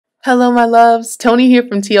Hello my loves, Tony here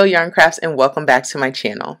from TL Yarn Crafts and welcome back to my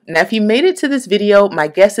channel. Now if you made it to this video, my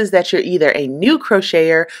guess is that you're either a new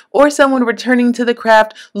crocheter or someone returning to the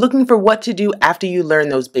craft looking for what to do after you learn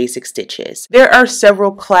those basic stitches. There are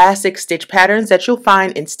several classic stitch patterns that you'll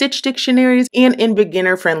find in stitch dictionaries and in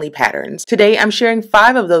beginner friendly patterns. Today I'm sharing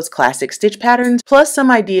 5 of those classic stitch patterns plus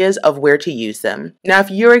some ideas of where to use them. Now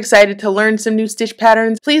if you're excited to learn some new stitch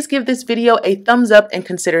patterns, please give this video a thumbs up and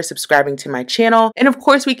consider subscribing to my channel. And of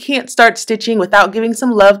course we can't start stitching without giving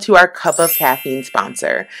some love to our Cup of Caffeine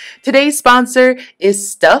sponsor. Today's sponsor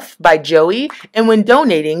is Stuff by Joey, and when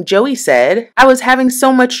donating, Joey said, "I was having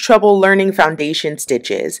so much trouble learning foundation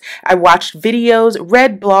stitches. I watched videos,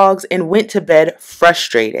 read blogs, and went to bed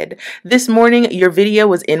frustrated. This morning, your video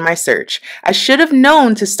was in my search. I should have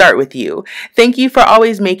known to start with you. Thank you for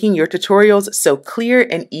always making your tutorials so clear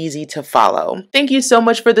and easy to follow." Thank you so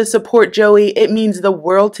much for the support, Joey. It means the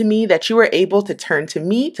world to me that you were able to turn to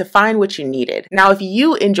me to find what you needed. Now, if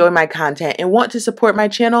you enjoy my content and want to support my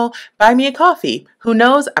channel, buy me a coffee. Who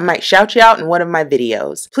knows, I might shout you out in one of my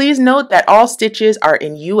videos. Please note that all stitches are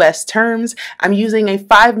in US terms. I'm using a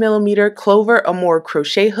 5mm Clover Amour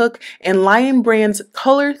crochet hook and Lion Brand's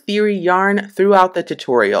Color Theory yarn throughout the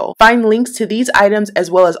tutorial. Find links to these items as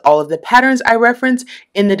well as all of the patterns I reference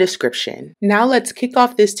in the description. Now let's kick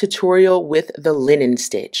off this tutorial with the linen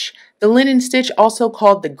stitch. The linen stitch, also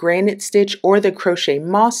called the granite stitch or the crochet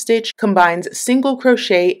moss stitch, combines single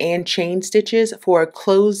crochet and chain stitches for a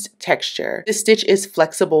closed texture. This stitch is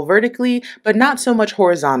flexible vertically, but not so much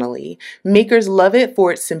horizontally. Makers love it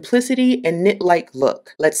for its simplicity and knit-like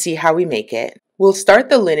look. Let's see how we make it. We'll start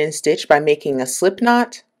the linen stitch by making a slip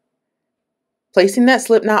knot, placing that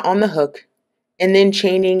slip knot on the hook, and then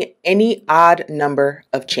chaining any odd number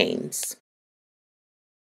of chains.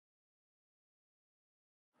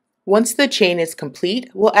 Once the chain is complete,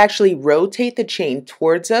 we'll actually rotate the chain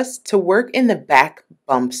towards us to work in the back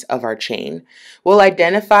bumps of our chain. We'll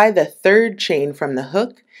identify the third chain from the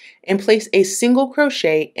hook and place a single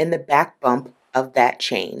crochet in the back bump of that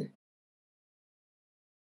chain.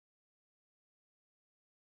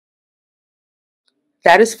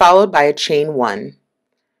 That is followed by a chain 1.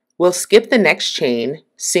 We'll skip the next chain,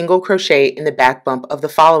 single crochet in the back bump of the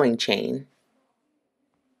following chain.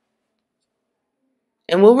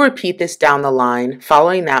 And we'll repeat this down the line,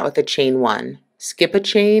 following that with a chain 1. Skip a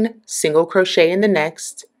chain, single crochet in the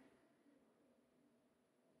next,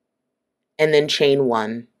 and then chain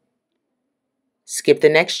 1. Skip the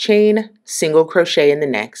next chain, single crochet in the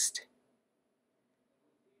next,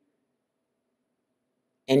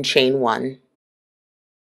 and chain 1.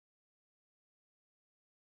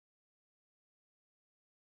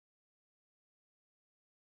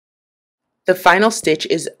 The final stitch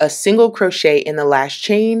is a single crochet in the last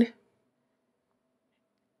chain,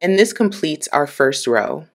 and this completes our first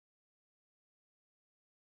row.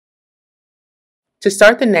 To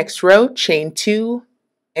start the next row, chain 2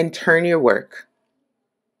 and turn your work.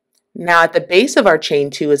 Now at the base of our chain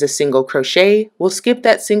 2 is a single crochet. We'll skip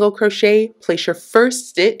that single crochet, place your first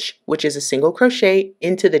stitch, which is a single crochet,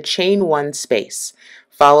 into the chain 1 space,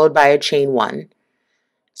 followed by a chain 1.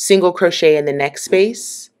 Single crochet in the next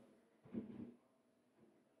space,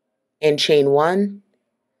 and chain 1,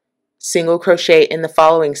 single crochet in the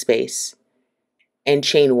following space, and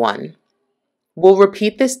chain 1. We'll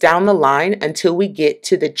repeat this down the line until we get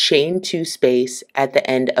to the chain 2 space at the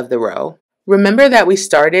end of the row. Remember that we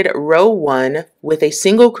started row 1 with a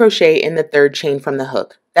single crochet in the third chain from the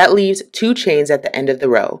hook. That leaves 2 chains at the end of the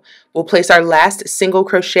row. We'll place our last single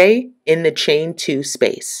crochet in the chain 2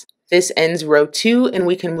 space. This ends row 2 and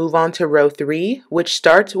we can move on to row 3, which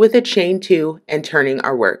starts with a chain 2 and turning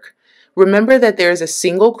our work. Remember that there is a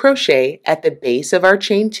single crochet at the base of our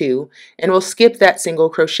chain 2, and we'll skip that single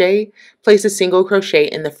crochet, place a single crochet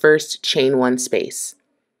in the first chain 1 space.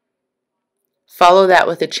 Follow that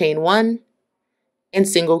with a chain 1 and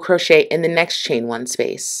single crochet in the next chain 1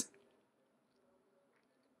 space.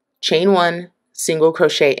 Chain 1, single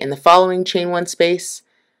crochet in the following chain 1 space.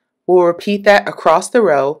 We'll repeat that across the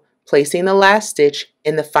row, placing the last stitch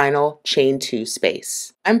in the final chain 2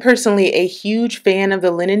 space. I'm personally a huge fan of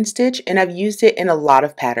the linen stitch and I've used it in a lot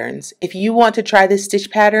of patterns. If you want to try this stitch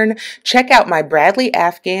pattern, check out my Bradley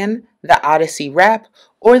Afghan, the Odyssey Wrap,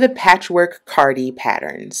 or the Patchwork Cardi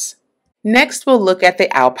patterns. Next, we'll look at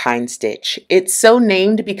the Alpine Stitch. It's so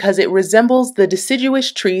named because it resembles the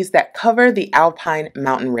deciduous trees that cover the Alpine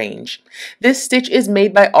mountain range. This stitch is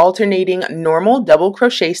made by alternating normal double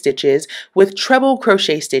crochet stitches with treble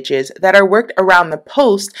crochet stitches that are worked around the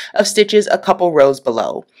post of stitches a couple rows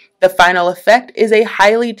below. The final effect is a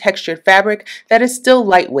highly textured fabric that is still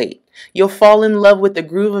lightweight. You'll fall in love with the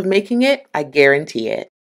groove of making it, I guarantee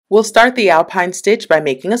it. We'll start the Alpine stitch by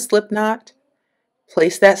making a slip knot.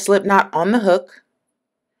 Place that slip knot on the hook,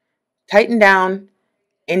 tighten down,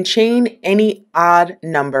 and chain any odd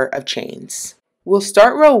number of chains. We'll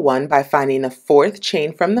start row 1 by finding the 4th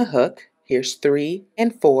chain from the hook. Here's 3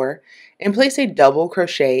 and 4, and place a double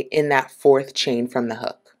crochet in that 4th chain from the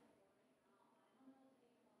hook.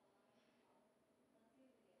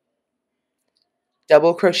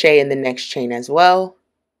 Double crochet in the next chain as well,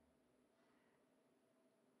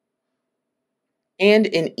 and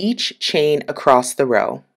in each chain across the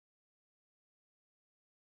row.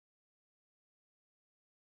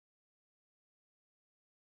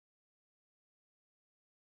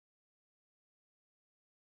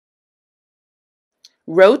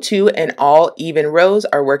 Row 2 and all even rows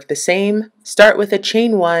are worked the same. Start with a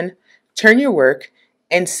chain 1, turn your work,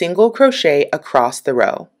 and single crochet across the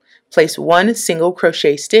row. Place 1 single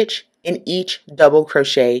crochet stitch in each double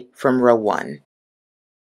crochet from row 1.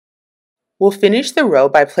 We'll finish the row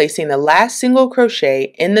by placing the last single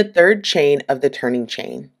crochet in the 3rd chain of the turning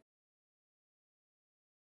chain.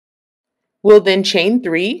 We'll then chain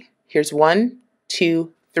 3. Here's 1,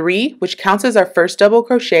 2, 3, which counts as our first double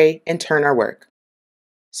crochet, and turn our work.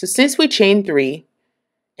 So since we chained 3,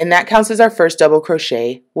 and that counts as our first double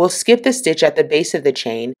crochet, we'll skip the stitch at the base of the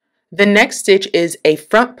chain. The next stitch is a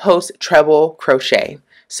front post treble crochet.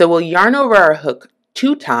 So we'll yarn over our hook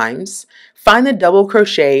 2 times, find the double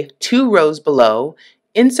crochet 2 rows below,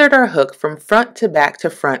 insert our hook from front to back to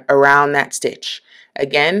front around that stitch.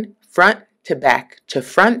 Again, front to back to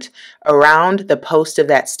front around the post of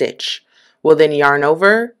that stitch. We'll then yarn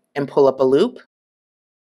over and pull up a loop.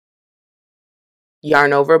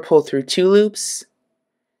 Yarn over, pull through 2 loops,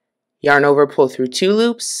 yarn over, pull through 2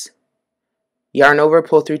 loops, yarn over,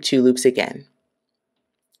 pull through 2 loops again.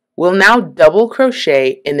 We'll now double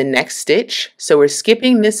crochet in the next stitch. So we're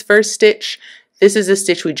skipping this first stitch. This is the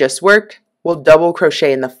stitch we just worked. We'll double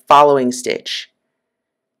crochet in the following stitch.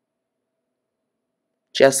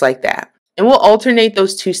 Just like that. And we'll alternate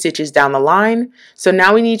those 2 stitches down the line. So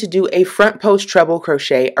now we need to do a front post treble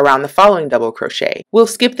crochet around the following double crochet. We'll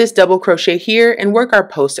skip this double crochet here and work our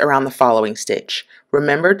post around the following stitch.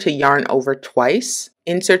 Remember to yarn over twice.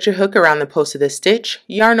 Insert your hook around the post of the stitch,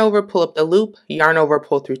 yarn over, pull up the loop, yarn over,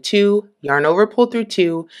 pull through 2, yarn over, pull through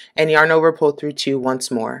 2, and yarn over, pull through 2 once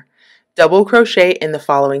more. Double crochet in the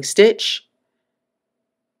following stitch,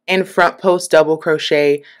 and front post double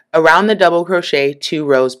crochet around the double crochet 2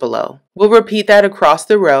 rows below. We'll repeat that across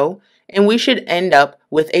the row, and we should end up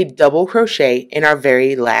with a double crochet in our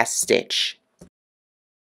very last stitch.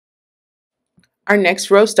 Our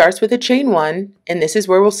next row starts with a chain 1, and this is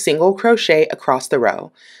where we'll single crochet across the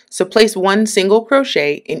row. So place 1 single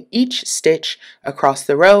crochet in each stitch across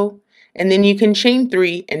the row, and then you can chain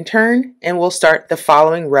 3 and turn, and we'll start the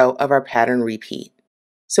following row of our pattern repeat.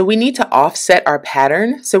 So we need to offset our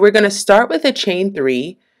pattern, so we're going to start with a chain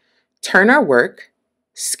 3, turn our work,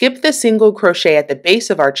 skip the single crochet at the base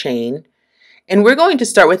of our chain, and we're going to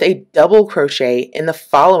start with a double crochet in the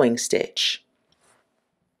following stitch.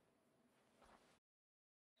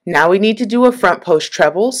 Now we need to do a front post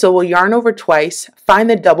treble, so we'll yarn over twice, find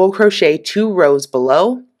the double crochet 2 rows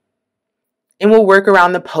below, and we'll work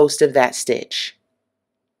around the post of that stitch.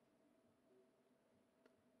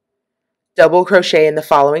 Double crochet in the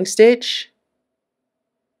following stitch,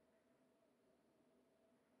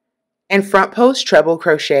 and front post treble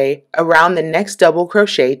crochet around the next double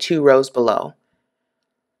crochet 2 rows below.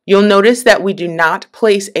 You'll notice that we do not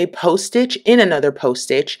place a post stitch in another post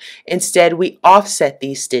stitch. Instead, we offset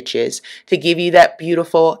these stitches to give you that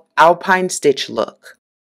beautiful Alpine stitch look.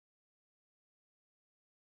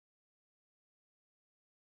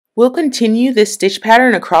 We'll continue this stitch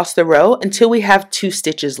pattern across the row until we have 2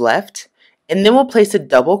 stitches left, and then we'll place a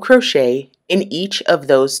double crochet in each of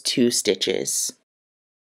those 2 stitches.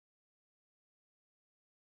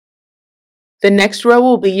 The next row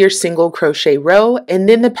will be your single crochet row, and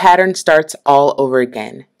then the pattern starts all over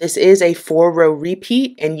again. This is a 4-row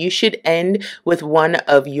repeat, and you should end with one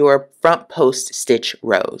of your front post stitch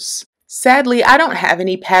rows. Sadly, I don't have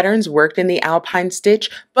any patterns worked in the Alpine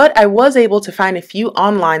stitch, but I was able to find a few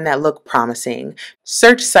online that look promising.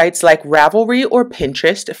 Search sites like Ravelry or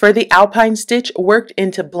Pinterest for the Alpine stitch worked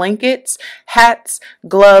into blankets, hats,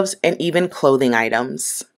 gloves, and even clothing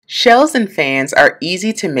items. Shells and fans are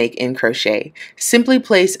easy to make in crochet. Simply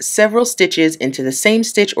place several stitches into the same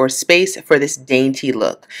stitch or space for this dainty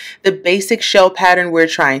look. The basic shell pattern we're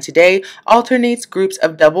trying today alternates groups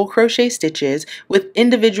of double crochet stitches with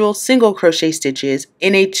individual single crochet stitches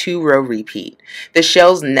in a 2-row repeat. The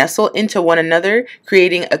shells nestle into one another,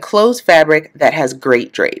 creating a closed fabric that has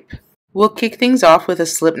great drape. We'll kick things off with a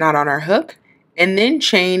slip knot on our hook, and then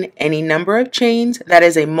chain any number of chains that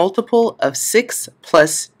is a multiple of 6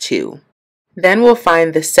 plus 2. Then we'll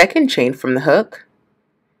find the second chain from the hook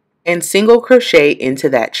and single crochet into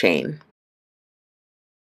that chain.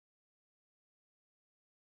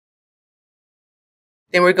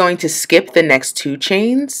 Then we're going to skip the next 2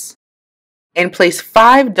 chains and place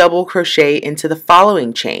 5 double crochet into the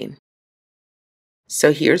following chain.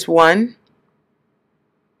 So here's 1,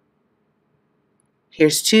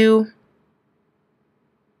 here's 2,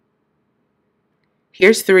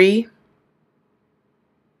 here's 3,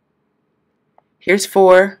 here's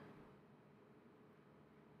 4,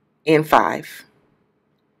 and 5.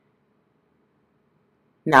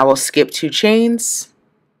 Now we'll skip 2 chains.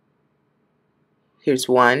 Here's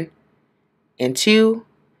 1 and 2,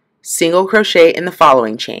 single crochet in the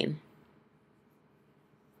following chain.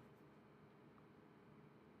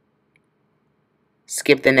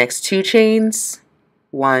 Skip the next 2 chains,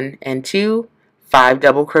 1 and 2, 5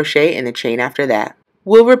 double crochet in the chain after that.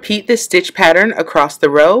 We'll repeat this stitch pattern across the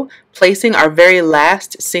row, placing our very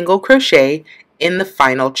last single crochet in the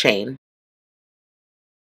final chain.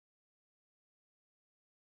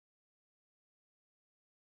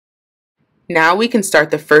 Now we can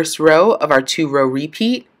start the first row of our 2-row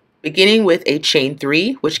repeat, beginning with a chain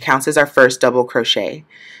 3, which counts as our first double crochet.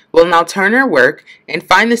 We'll now turn our work and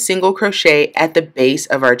find the single crochet at the base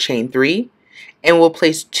of our chain 3, and we'll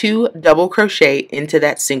place 2 double crochet into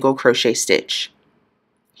that single crochet stitch.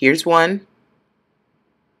 Here's 1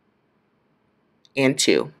 and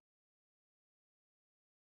 2.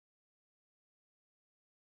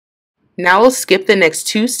 Now we'll skip the next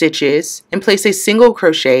 2 stitches and place a single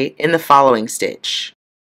crochet in the following stitch.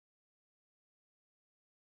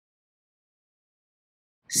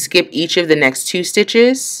 Skip each of the next 2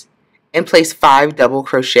 stitches and place 5 double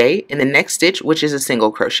crochet in the next stitch, which is a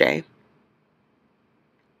single crochet.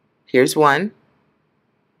 Here's 1,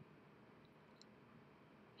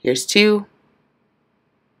 here's 2,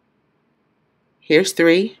 here's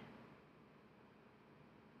 3,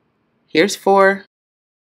 here's 4,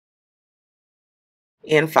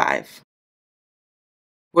 and 5.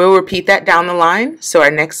 We'll repeat that down the line, so our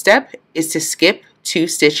next step is to skip 2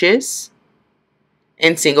 stitches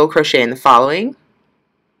and single crochet in the following.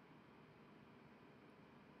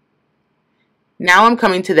 Now I'm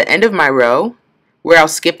coming to the end of my row, where I'll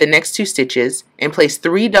skip the next 2 stitches and place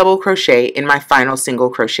 3 double crochet in my final single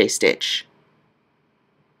crochet stitch.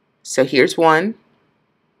 So here's 1,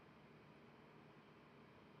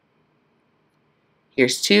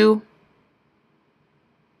 here's 2,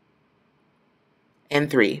 and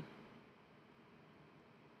 3.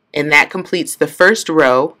 And that completes the first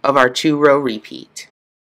row of our 2-row repeat.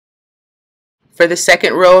 For the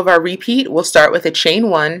second row of our repeat, we'll start with a chain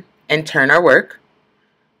 1 and turn our work.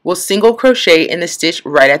 We'll single crochet in the stitch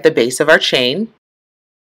right at the base of our chain.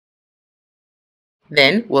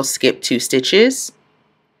 Then we'll skip 2 stitches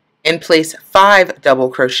and place 5 double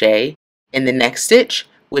crochet in the next stitch,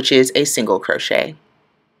 which is a single crochet.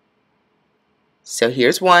 So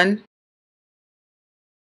here's 1,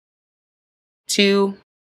 2,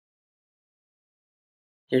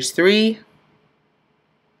 here's 3,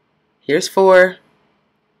 here's 4,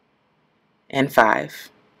 and 5.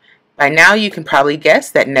 By now you can probably guess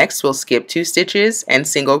that next we'll skip 2 stitches and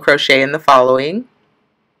single crochet in the following.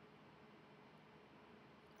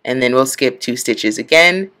 And then we'll skip 2 stitches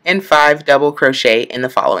again and 5 double crochet in the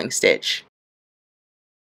following stitch.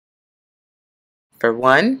 For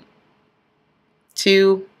 1,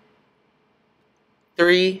 2,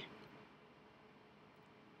 3,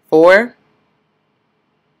 4,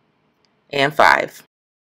 and 5.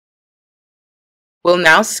 We'll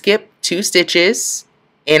now skip 2 stitches,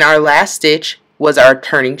 and our last stitch was our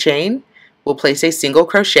turning chain. We'll place a single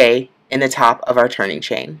crochet in the top of our turning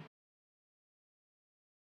chain.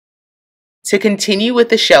 To continue with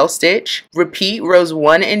the shell stitch, repeat rows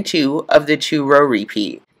 1 and 2 of the 2-row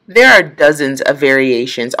repeat. There are dozens of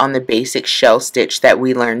variations on the basic shell stitch that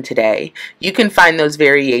we learned today. You can find those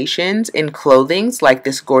variations in clothing like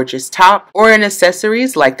this gorgeous top or in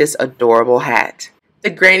accessories like this adorable hat. The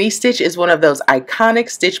granny stitch is one of those iconic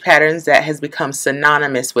stitch patterns that has become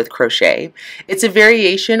synonymous with crochet. It's a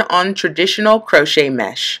variation on traditional crochet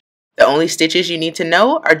mesh. The only stitches you need to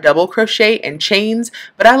know are double crochet and chains,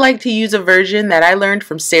 but I like to use a version that I learned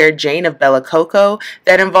from Sarah Jane of Bella Coco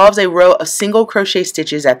that involves a row of single crochet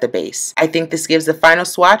stitches at the base. I think this gives the final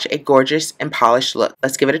swatch a gorgeous and polished look.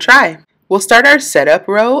 Let's give it a try. We'll start our setup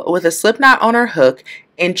row with a slip knot on our hook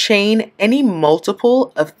and chain any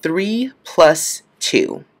multiple of 3 plus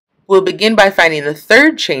 2. We'll begin by finding the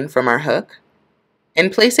third chain from our hook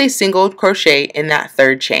and place a single crochet in that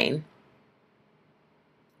third chain.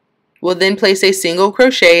 We'll then place a single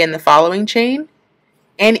crochet in the following chain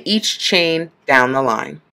and each chain down the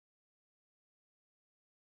line.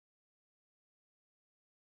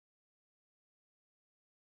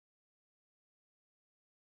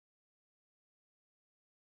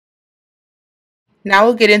 Now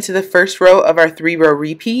we'll get into the first row of our 3-row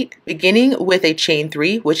repeat, beginning with a chain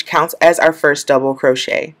 3, which counts as our first double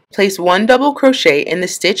crochet. Place 1 double crochet in the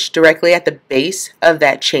stitch directly at the base of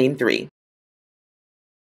that chain 3.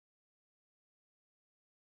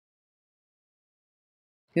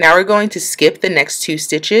 Now we're going to skip the next 2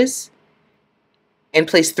 stitches and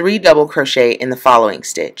place 3 double crochet in the following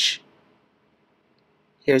stitch.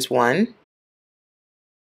 Here's 1.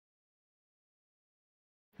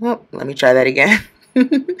 Oh, let me try that again.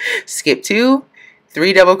 Skip 2,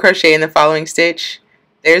 3 double crochet in the following stitch.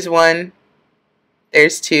 There's 1,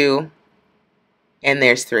 there's 2, and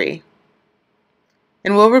there's 3.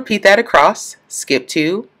 And we'll repeat that across. Skip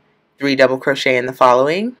 2, 3 double crochet in the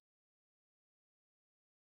following.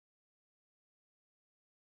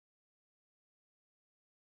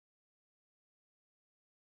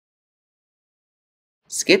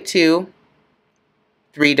 Skip 2,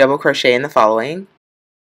 3 double crochet in the following.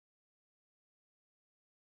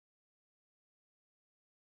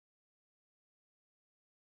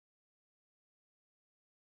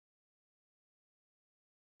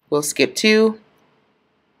 We'll skip 2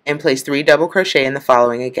 and place 3 double crochet in the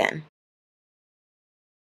following again.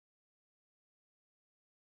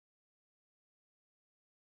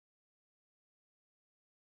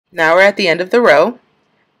 Now we're at the end of the row.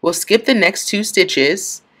 We'll skip the next 2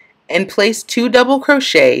 stitches and place 2 double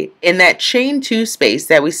crochet in that chain 2 space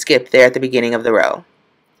that we skipped there at the beginning of the row.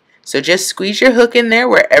 So just squeeze your hook in there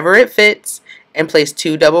wherever it fits and place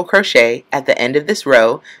 2 double crochet at the end of this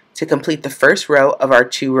row to complete the first row of our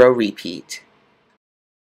 2-row repeat.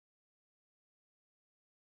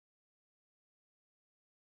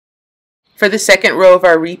 For the second row of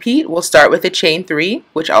our repeat, we'll start with a chain 3,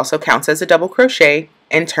 which also counts as a double crochet,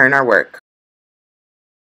 and turn our work.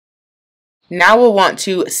 Now we'll want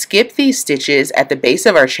to skip these stitches at the base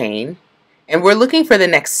of our chain, and we're looking for the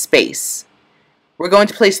next space. We're going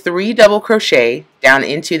to place 3 double crochet down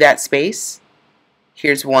into that space.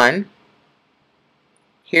 Here's 1,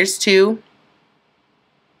 here's 2,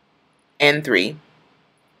 and 3.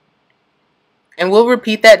 And we'll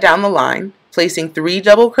repeat that down the line, placing 3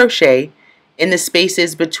 double crochet in the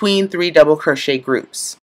spaces between 3 double crochet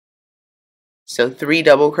groups. So 3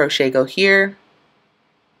 double crochet go here,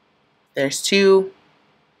 there's 2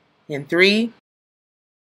 and 3,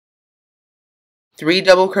 3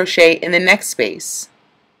 double crochet in the next space,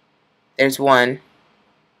 there's 1,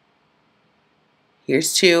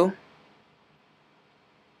 here's 2,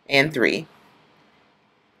 and 3.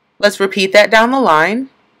 Let's repeat that down the line.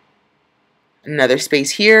 Another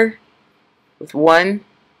space here with 1,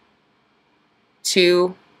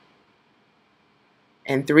 2,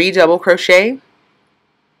 and 3 double crochet.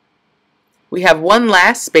 We have one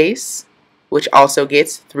last space, which also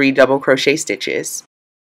gets 3 double crochet stitches.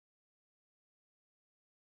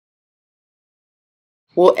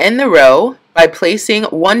 We'll end the row by placing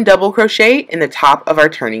 1 double crochet in the top of our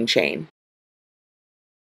turning chain.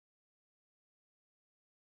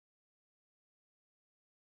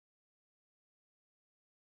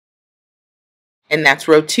 And that's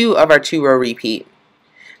row 2 of our 2-row repeat.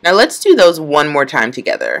 Now let's do those one more time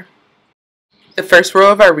together. The first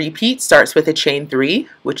row of our repeat starts with a chain 3,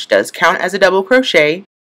 which does count as a double crochet.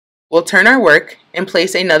 We'll turn our work and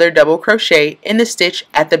place another double crochet in the stitch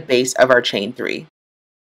at the base of our chain 3.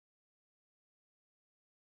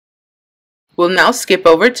 We'll now skip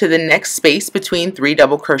over to the next space between 3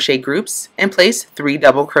 double crochet groups and place 3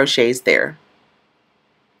 double crochets there.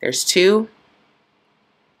 There's 2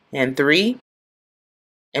 and 3,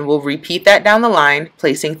 and we'll repeat that down the line,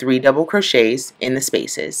 placing 3 double crochets in the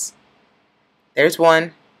spaces. There's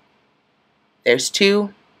 1, there's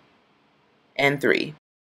 2, and 3.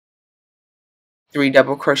 3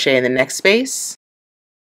 double crochet in the next space.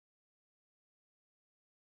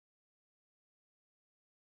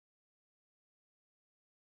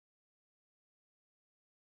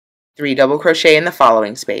 Three double crochet in the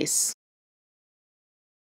following space.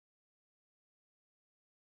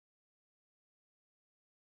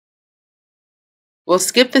 We'll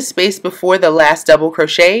skip the space before the last double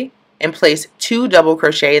crochet and place 2 double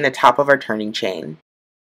crochet in the top of our turning chain.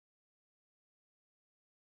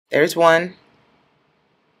 There's 1,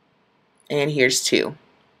 and here's 2.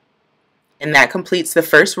 And that completes the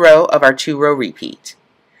first row of our 2-row repeat.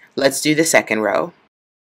 Let's do the second row.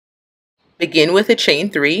 Begin with a chain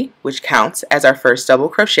 3, which counts as our first double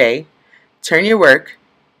crochet. Turn your work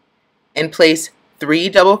and place 3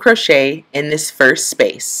 double crochet in this first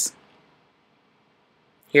space.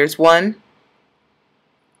 Here's 1,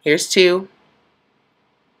 here's 2,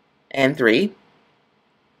 and 3,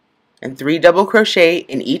 and 3 double crochet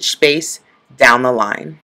in each space down the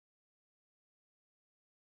line.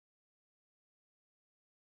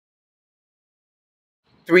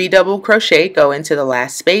 Three double crochet go into the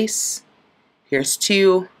last space. Here's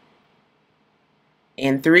 2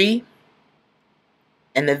 and 3,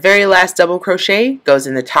 and the very last double crochet goes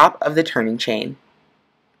in the top of the turning chain.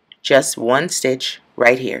 Just 1 stitch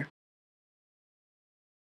right here.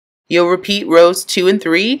 You'll repeat rows 2 and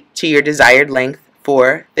 3 to your desired length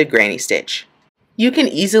for the granny stitch. You can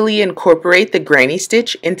easily incorporate the granny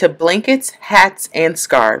stitch into blankets, hats, and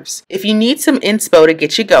scarves. If you need some inspo to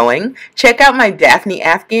get you going, check out my Daphne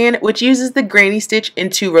Afghan, which uses the granny stitch in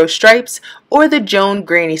 2-row stripes, or the Joan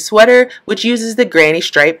granny sweater, which uses the granny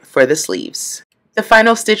stripe for the sleeves. The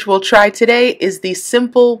final stitch we'll try today is the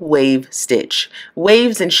simple wave stitch.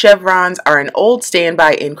 Waves and chevrons are an old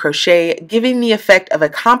standby in crochet, giving the effect of a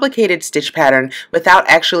complicated stitch pattern without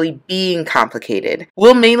actually being complicated.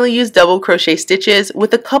 We'll mainly use double crochet stitches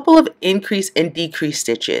with a couple of increase and decrease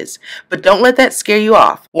stitches, but don't let that scare you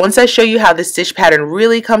off. Once I show you how this stitch pattern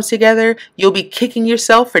really comes together, you'll be kicking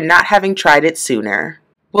yourself for not having tried it sooner.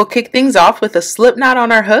 We'll kick things off with a slip knot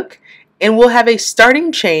on our hook, and we'll have a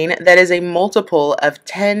starting chain that is a multiple of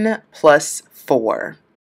 10 plus 4.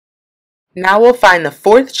 Now we'll find the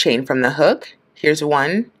 4th chain from the hook. Here's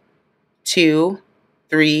 1, 2,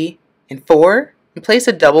 3, and 4, and place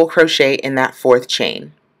a double crochet in that 4th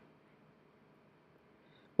chain.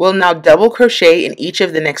 We'll now double crochet in each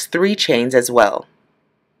of the next 3 chains as well.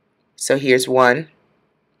 So here's 1,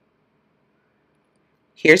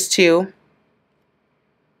 here's 2,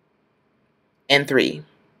 and 3.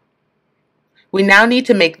 We now need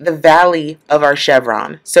to make the valley of our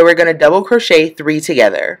chevron, so we're going to double crochet 3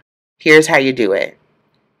 together. Here's how you do it.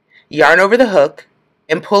 Yarn over the hook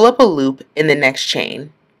and pull up a loop in the next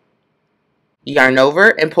chain. Yarn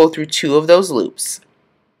over and pull through 2 of those loops.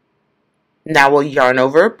 Now we'll yarn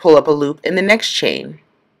over, pull up a loop in the next chain.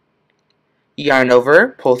 Yarn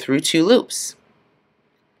over, pull through 2 loops.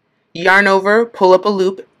 Yarn over, pull up a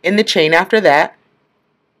loop in the chain after that.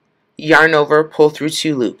 Yarn over, pull through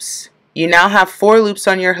 2 loops. You now have 4 loops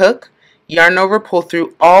on your hook. Yarn over, pull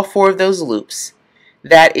through all 4 of those loops.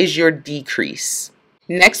 That is your decrease.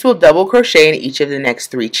 Next, we'll double crochet in each of the next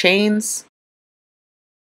 3 chains.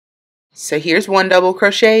 So here's 1 double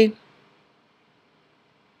crochet.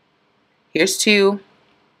 Here's 2.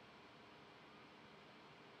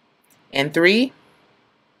 And 3.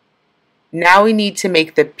 Now we need to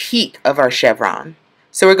make the peak of our chevron.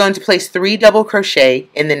 So we're going to place 3 double crochet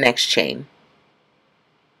in the next chain.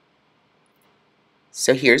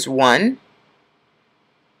 So here's 1,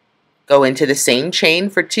 go into the same chain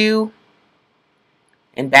for 2,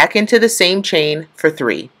 and back into the same chain for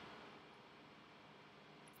 3.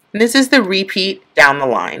 And this is the repeat down the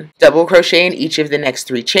line. Double crochet in each of the next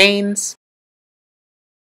 3 chains.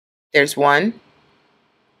 There's 1,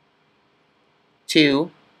 2,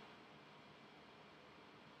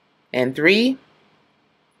 and 3.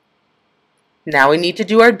 Now we need to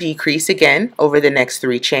do our decrease again over the next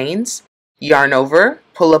 3 chains. Yarn over,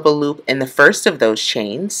 pull up a loop in the first of those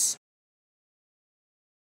chains.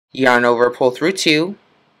 Yarn over, pull through 2.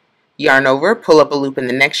 Yarn over, pull up a loop in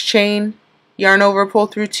the next chain. Yarn over, pull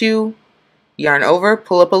through 2. Yarn over,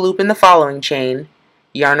 pull up a loop in the following chain.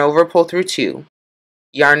 Yarn over, pull through 2.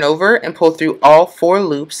 Yarn over and pull through all 4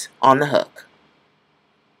 loops on the hook.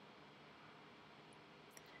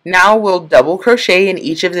 Now we'll double crochet in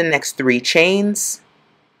each of the next 3 chains.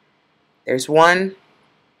 There's 1.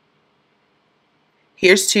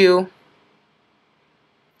 Here's 2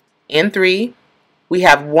 and 3. We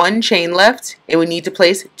have 1 chain left, and we need to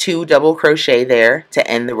place 2 double crochet there to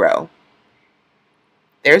end the row.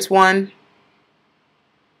 There's 1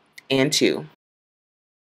 and 2.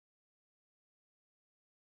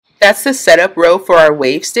 That's the setup row for our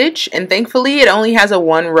wave stitch, and thankfully it only has a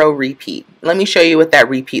 1-row repeat. Let me show you what that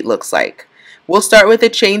repeat looks like. We'll start with a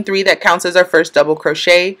chain 3 that counts as our first double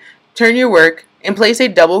crochet. Turn your work and place a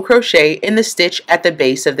double crochet in the stitch at the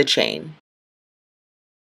base of the chain.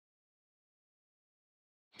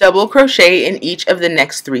 Double crochet in each of the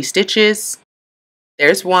next 3 stitches.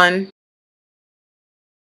 There's 1,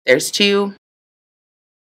 there's 2,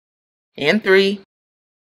 and 3.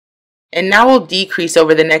 And now we'll decrease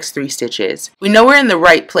over the next 3 stitches. We know we're in the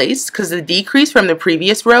right place because the decrease from the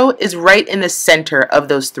previous row is right in the center of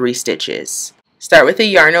those 3 stitches. Start with a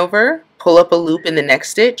yarn over, pull up a loop in the next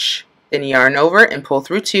stitch, then yarn over and pull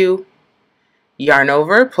through 2, yarn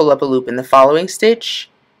over, pull up a loop in the following stitch,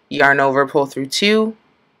 yarn over, pull through 2,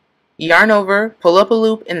 yarn over, pull up a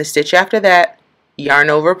loop in the stitch after that, yarn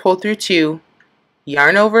over, pull through 2,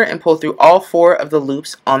 yarn over, and pull through all 4 of the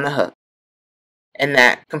loops on the hook. And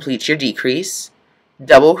that completes your decrease.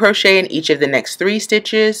 Double crochet in each of the next 3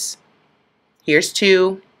 stitches. Here's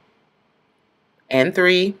 2 and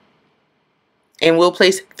 3. And we'll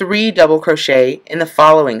place 3 double crochet in the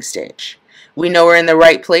following stitch. We know we're in the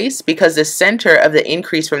right place because the center of the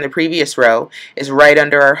increase from the previous row is right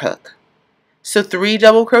under our hook. So 3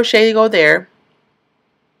 double crochet go there,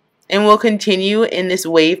 and we'll continue in this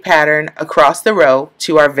wave pattern across the row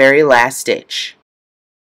to our very last stitch.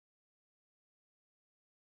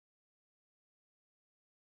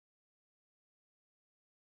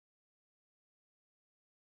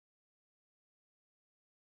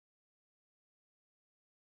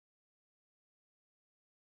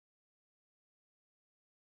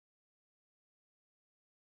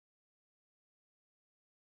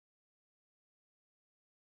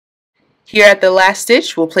 Here at the last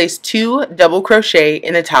stitch, we'll place 2 double crochet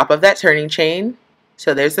in the top of that turning chain.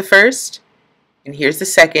 So there's the first, and here's the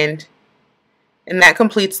second, and that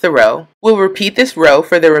completes the row. We'll repeat this row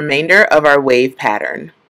for the remainder of our wave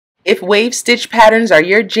pattern. If wave stitch patterns are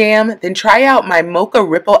your jam, then try out my Mocha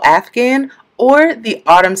Ripple Afghan or the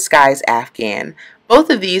Autumn Skies Afghan. Both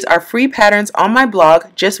of these are free patterns on my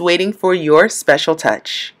blog, just waiting for your special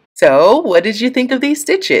touch. So, what did you think of these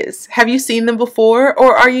stitches? Have you seen them before,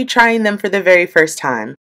 or are you trying them for the very first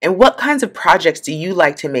time? And what kinds of projects do you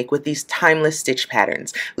like to make with these timeless stitch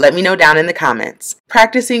patterns? Let me know down in the comments.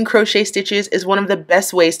 Practicing crochet stitches is one of the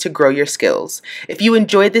best ways to grow your skills. If you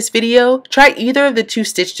enjoyed this video, try either of the 2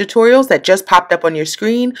 stitch tutorials that just popped up on your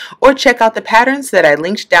screen, or check out the patterns that I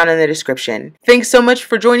linked down in the description. Thanks so much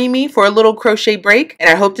for joining me for a little crochet break, and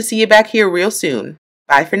I hope to see you back here real soon.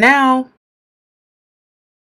 Bye for now.